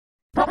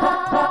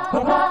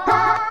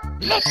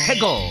Let's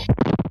go.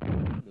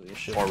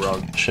 Or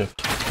rug. Shift.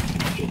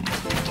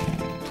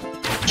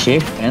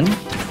 Shift and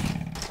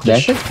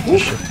dash it?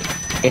 Shift.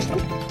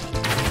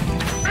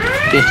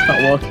 It's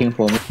not working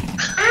for me.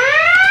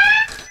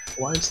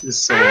 Why is this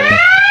so...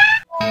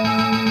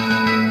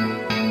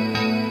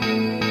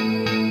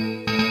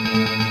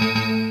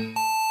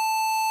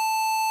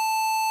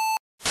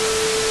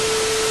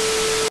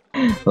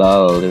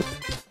 Lol.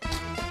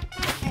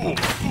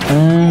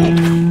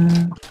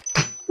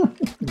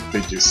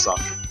 They just suck.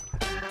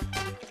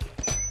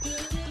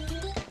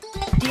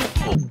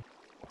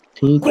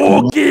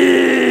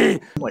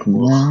 Like,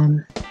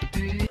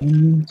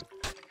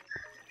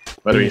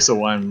 by the way,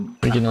 so I'm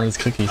We're getting all these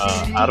cookies.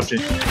 out of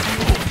it.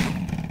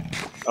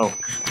 Oh.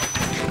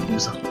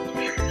 Who's up?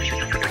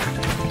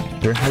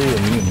 You're highly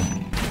immune.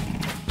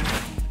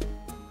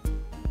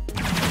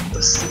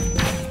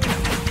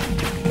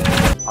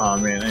 Oh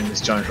man, I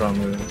miss John Tron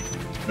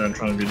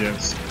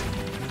videos.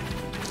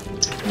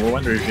 We'll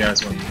wonder if he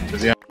has one.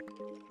 Does he have?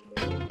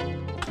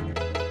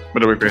 By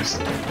the way, Chris.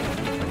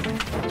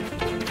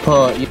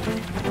 Oh, you...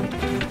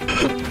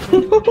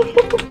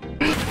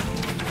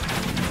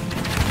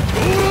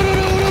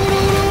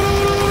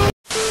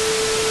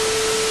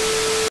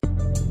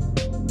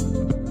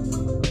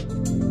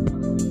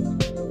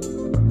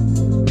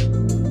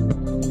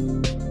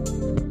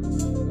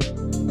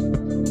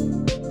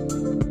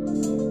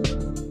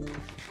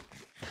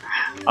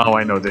 Oh,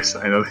 I know this.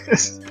 I know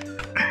this.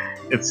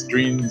 It's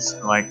dreams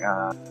like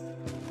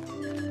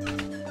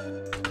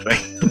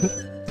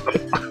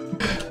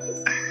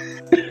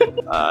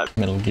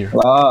Metal Gear.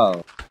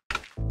 Wow.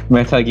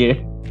 Metal Gear.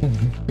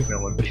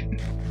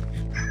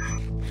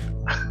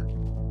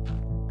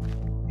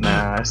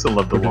 Nah, I still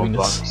love the We're love doing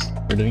box. this.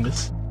 We're doing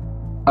this.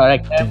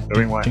 Alright,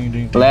 Doing what?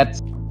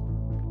 let's.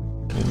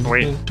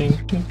 Wait.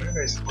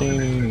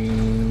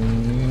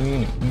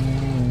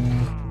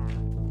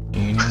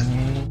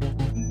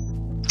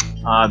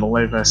 The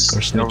live vest We're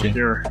over sneaking.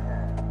 here.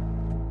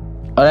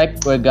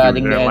 Alright, we're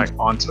guarding They're the like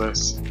onto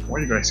us.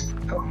 Where you guys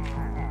go?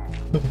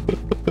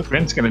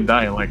 Ben's gonna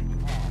die. Like,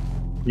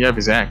 you have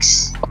his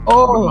axe.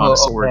 Oh, not a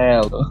sword.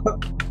 hell.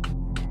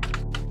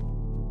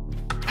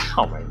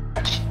 Oh my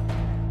gosh.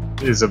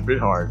 It is a bit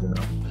hard, you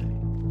know.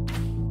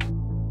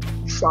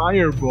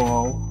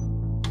 Fireball.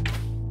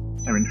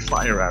 I mean,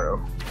 fire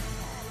arrow.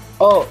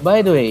 Oh,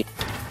 by the way,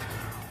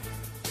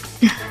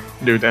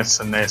 Dude, that's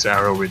a nice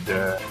arrow with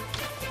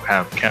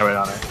have carrot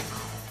on it.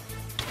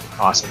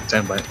 Awesome.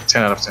 10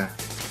 out of 10.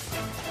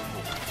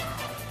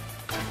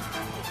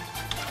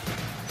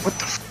 What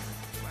the f?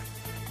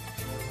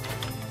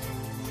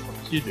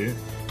 What you do?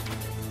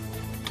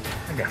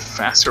 I got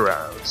faster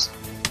arrows.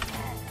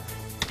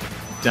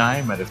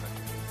 Die, motherfucker.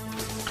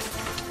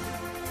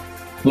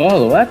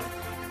 lol, what?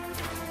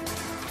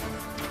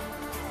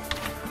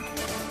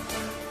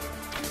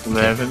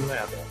 11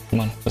 level. Come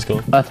on, let's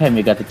go. Last time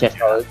you got the chest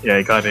out. Yeah,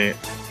 I got it.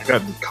 I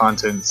got the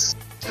contents.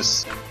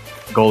 Just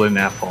golden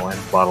apple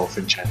and bottle of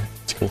enchantment.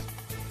 It's cool.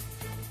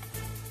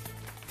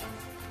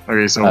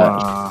 Okay, so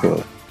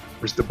Cool.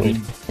 where's the Wait,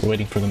 boom? we're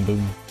waiting for them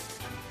boom.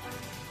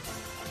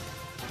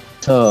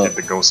 So, Get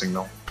the go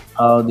signal.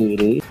 how do you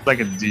do it? Like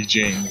a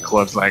DJ in the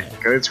club's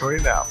like, go turn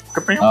it up.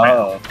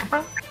 Oh.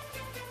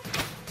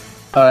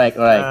 Alright,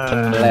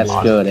 let's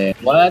go then.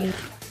 1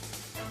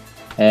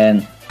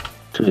 and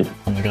 2.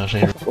 Oh my gosh, I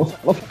hear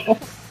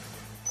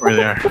We're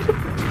there.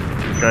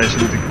 Guys,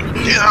 you need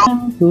to get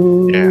out.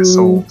 Yeah,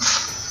 so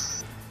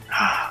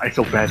I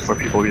feel bad for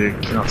people who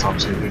cannot talk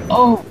to you.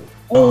 Oh!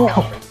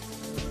 Oh!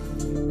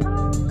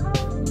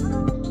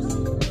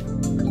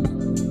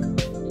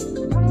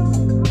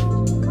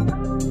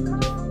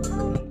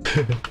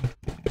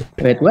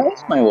 Wait, where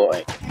is my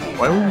boy?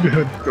 Why would you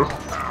go?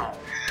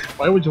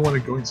 Why would you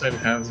want to go inside the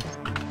house?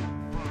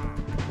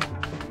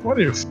 What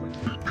if?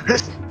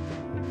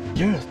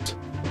 yes.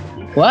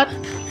 What?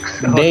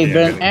 They yeah,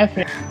 burn really.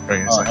 everything.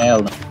 Going Oh, inside.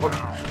 hell no.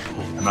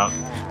 I'm out.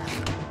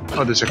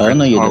 Oh, there's a Oh,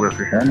 no, you don't.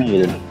 photographer Oh, here. no,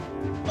 you don't.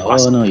 Oh,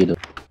 Awesome. no, you don't.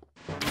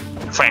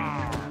 Frank.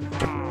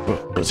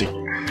 Where is he?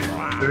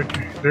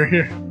 They're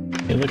here.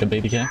 Hey, look, a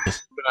baby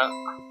cactus.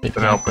 Baby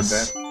Then I'll put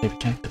cactus. Baby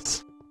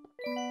cactus.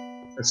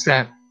 What's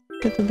that?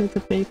 Get the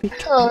little baby.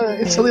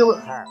 It's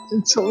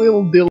a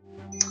little deal.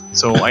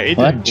 So I ate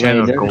What? an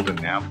enchanted Wait,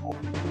 golden apple.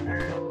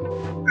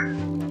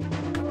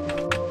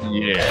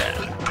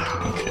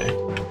 Yeah. Okay.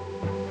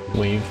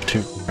 Wave 2,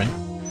 right?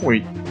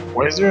 Wait,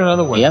 why is there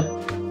another one? Yep.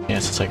 Yeah,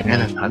 it's the second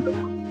And wave. another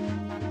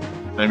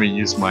one. Let me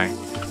use my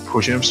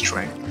potion of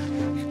strength.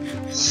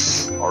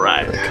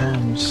 Alright. Here it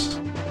comes.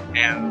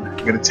 And I'm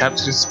gonna tap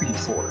to the speed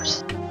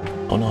force.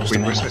 Oh no, it's the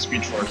Wait, where's my mana.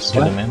 speed force?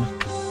 Yeah, the mana.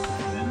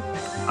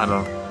 I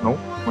don't know.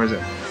 Where's it?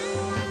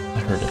 I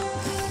heard it.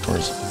 Or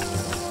is it?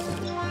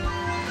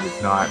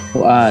 Not.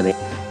 Who are they?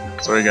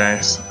 Sorry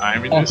guys,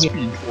 I'm in Oh, the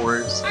speed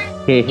force.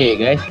 Hey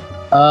guys.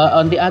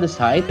 On the other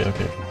side. Okay,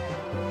 okay.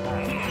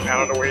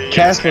 Out of the way.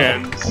 Careful.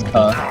 And...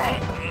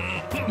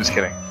 Just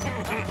kidding.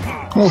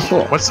 Oh,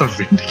 cool. What's a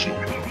vindicate?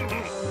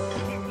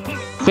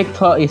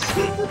 Victor is.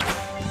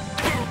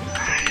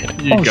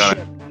 You Oh,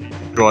 gotta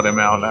draw them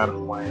out of the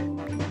way.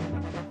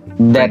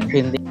 That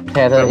Pinter I'm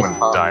is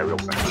gonna die real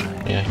fast.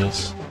 Yeah, he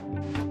is.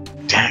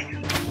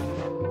 Dang.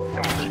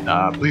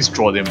 Please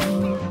draw them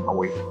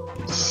away.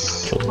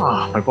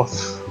 Ah, my buff.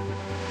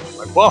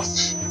 My buff!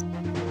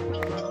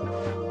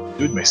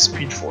 Dude, my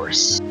speed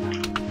force.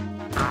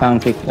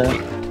 Found Victor.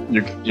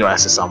 Your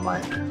ass is on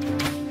mine.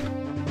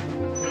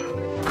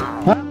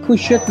 Huh? Who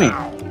shot me?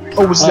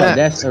 Oh, what's that?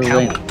 That's a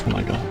ring. Oh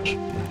my gosh.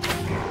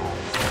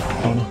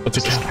 Oh no, it's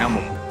a cow.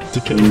 Camel. It's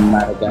a cow.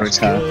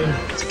 Madagascar.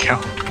 It's a cow.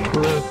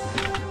 Run.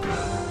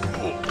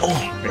 Oh,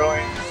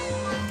 Going.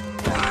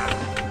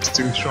 It's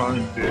too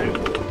strong, dude.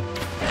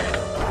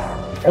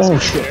 Oh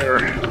shit.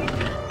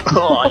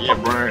 Oh, yeah,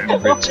 burn,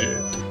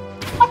 bitches.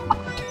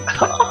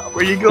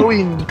 Where you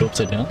going? go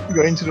upside down. You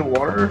going to the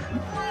water?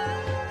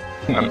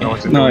 I don't know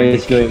what to do. No,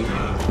 it's going.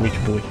 Weak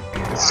boy.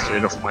 It's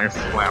scared of my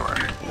flower.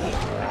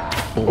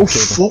 Oh, Oh,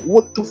 killed him.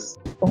 what the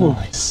Oh.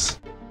 Nice.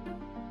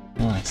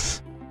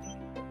 Nice.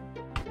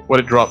 What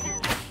did it drop?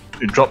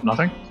 It dropped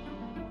nothing?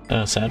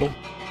 Saddle?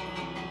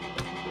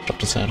 Drop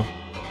the saddle.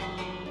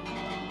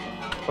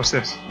 What's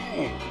this?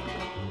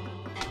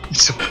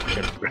 It's a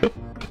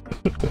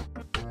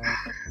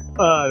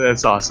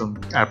that's awesome.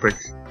 Epic.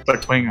 It's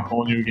like playing a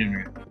whole new game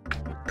again.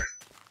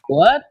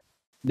 What?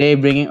 They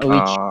bringing a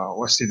witch.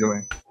 What's he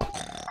doing?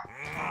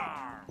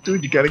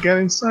 Dude, you gotta get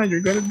inside,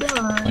 you're gonna die.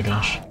 Oh my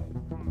gosh.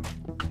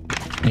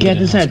 Get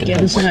inside,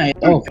 get inside.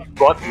 Oh,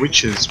 Brought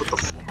witches, what the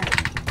f.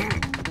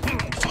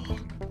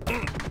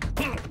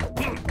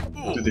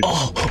 Dude,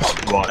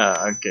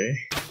 okay.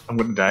 I'm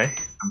gonna die.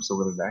 I'm still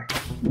gonna die.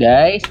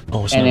 guys,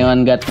 Oh, it's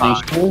anyone got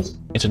wishes?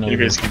 It's another You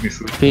guys give me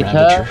food. Peter?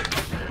 Ravager.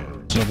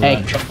 It's another Hey.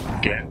 Ravager.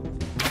 Okay.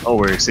 Oh,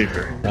 we're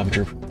safer.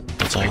 Ravager.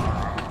 Outside.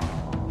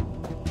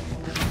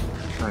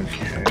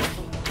 Okay.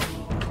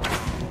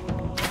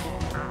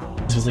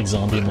 This is like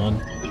zombie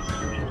mod.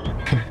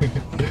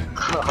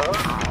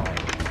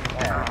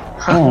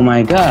 Oh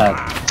my god.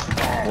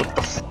 What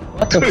the f.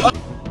 What the fuck?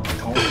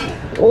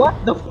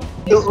 What the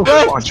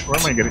fuck? Watch, where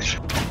am I gonna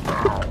shoot?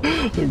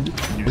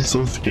 I'm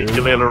so scared.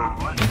 You later.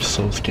 I'm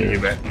so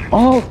scared.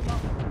 Oh,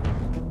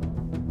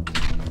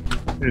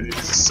 Dude,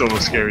 it's so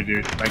scary,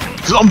 dude. Like,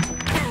 jump!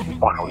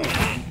 Wow.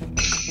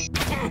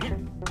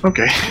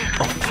 Okay.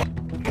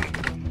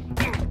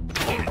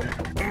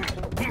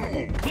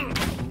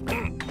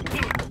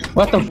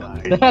 what the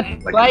fuck? That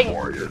Like flying. a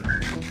warrior.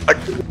 Like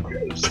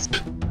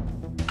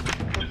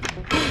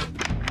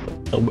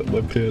I'll wet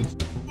my pants.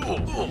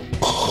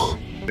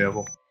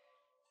 devil.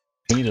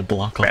 I need to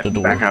block off the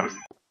door. Back out.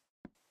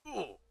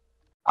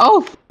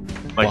 Oh,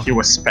 Like he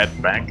was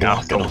sped back Block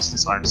after it his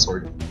disarmed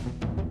sword.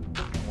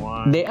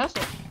 One, they asked.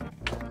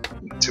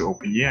 too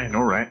OP. Yeah, I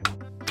know, right?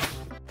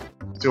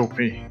 Too OP.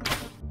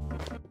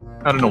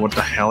 I don't know what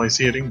the hell he's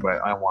eating,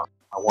 but I want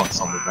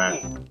some of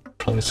that.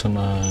 Probably some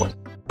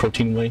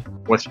protein whey.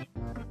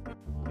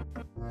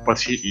 What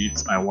he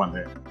eats, I want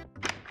it.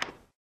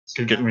 It's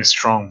gonna get me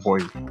strong, boy.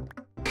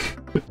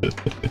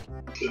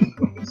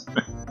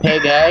 Hey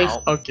guys,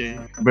 Okay,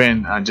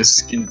 Ben,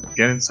 just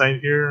get inside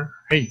here.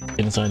 Hey, Get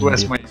inside who and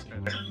has be my?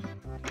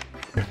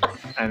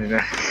 I need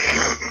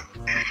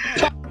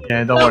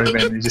Yeah, don't worry,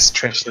 Ben. We just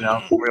stretched it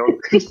out real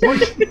quick.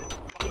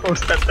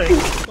 Close that thing.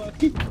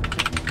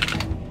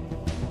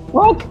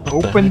 what?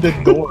 Open the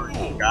door,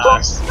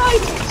 guys.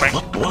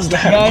 What was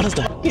that? What is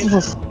that? What the f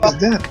is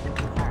that?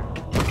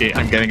 Okay,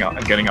 I'm getting out.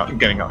 I'm getting out. I'm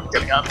getting out. I'm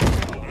getting out.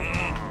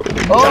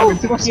 Oh,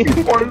 Into the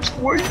speed forms,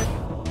 boy.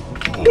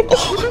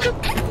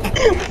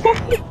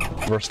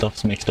 Our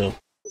stuff's mixed up.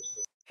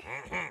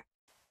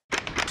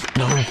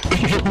 No.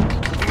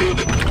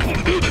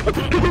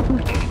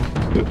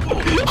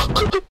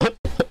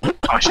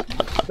 Oh shit.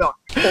 No,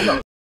 hold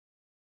on.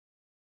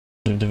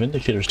 The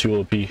Vindicator's too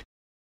OP.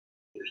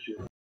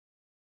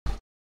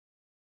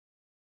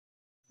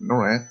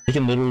 Alright. He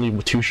can literally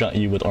two-shot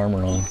you with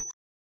armor on.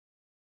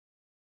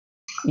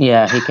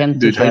 Yeah, he can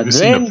Dude, do have you that.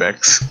 seen Drain,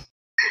 effects?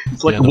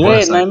 It's like Yeah, a the drain, my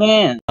parasite.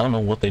 man. I don't know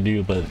what they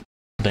do, but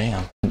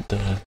damn,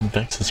 the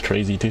Vex is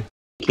crazy too.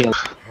 Kill.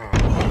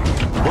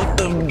 What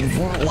the?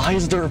 Why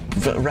is there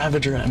a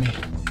Ravager at me?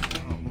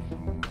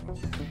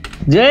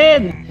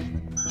 Drain.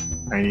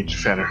 I need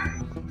feather.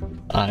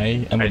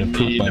 I am gonna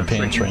poop my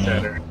pants right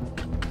now.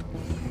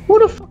 Who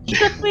the fuck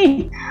shot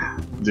me?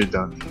 Dude,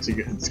 done.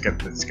 It's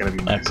gonna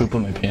be I nice. poop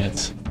on my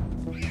pants.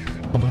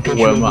 Oh my gosh,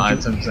 Where are my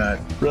Ravager. items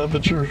at?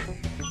 Ravager.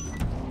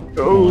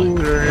 Oh,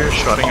 they're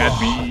shooting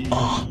at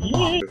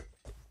me.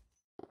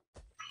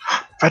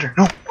 Feather,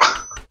 no!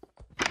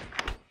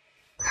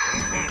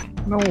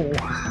 No.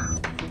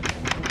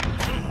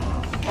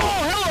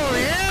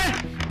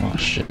 Oh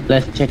shit.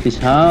 Let's check this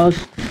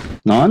house.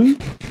 None?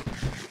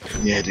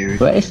 Yeah, dude.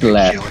 Where is the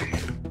lab?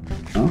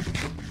 Huh?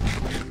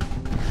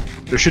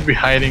 There should be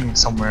hiding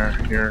somewhere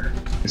here.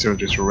 So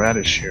there's a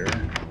radish here.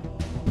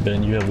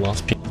 Ben, you have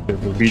lost penis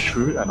privilege.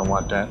 Beetroot, I don't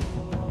want that.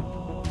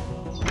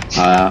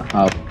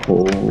 Oh.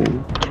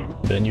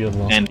 Ben, you have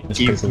lost And penis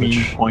give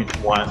me privilege.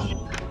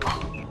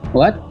 0.1.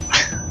 What?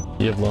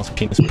 You have lost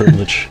penis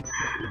privilege.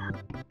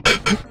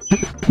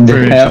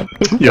 The hell?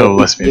 Yo,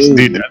 let's be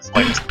dude, that's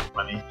like some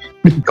money.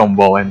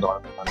 Combo and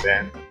on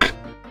Ben.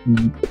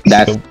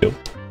 That's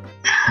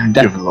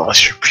You've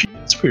lost your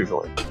penis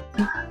privilege.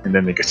 And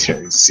then they go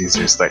to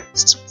Caesar's like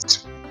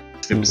snips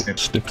in.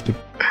 Snip.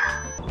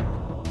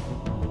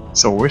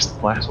 So where's the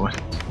last one?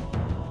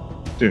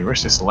 Dude,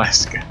 where's this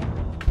last guy?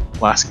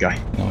 Last guy.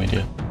 No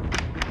idea.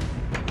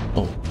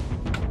 Oh,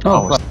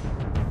 Oh, fuck.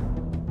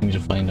 I need to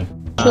find him.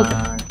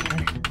 okay.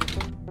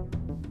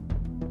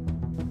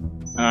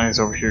 He's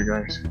over here,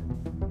 guys.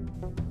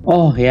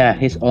 Oh yeah,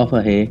 he's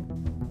over here.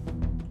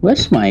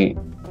 Where's my?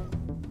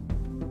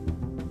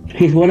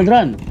 He's wanna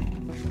run.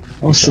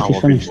 Oh shit,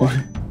 he's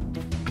running.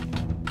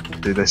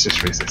 Dude, that's just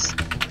racist.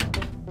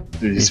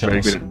 Dude, he's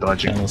very good at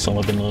dodging.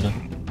 Osama bin Laden.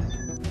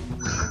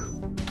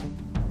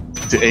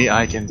 The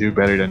AI can do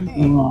better than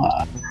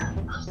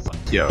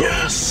yo.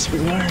 Yes, we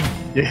won.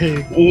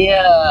 Yay!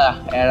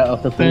 Yeah, era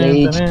of the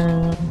village.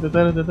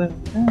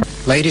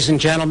 Ladies and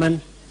gentlemen,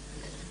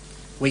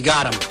 we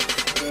got him.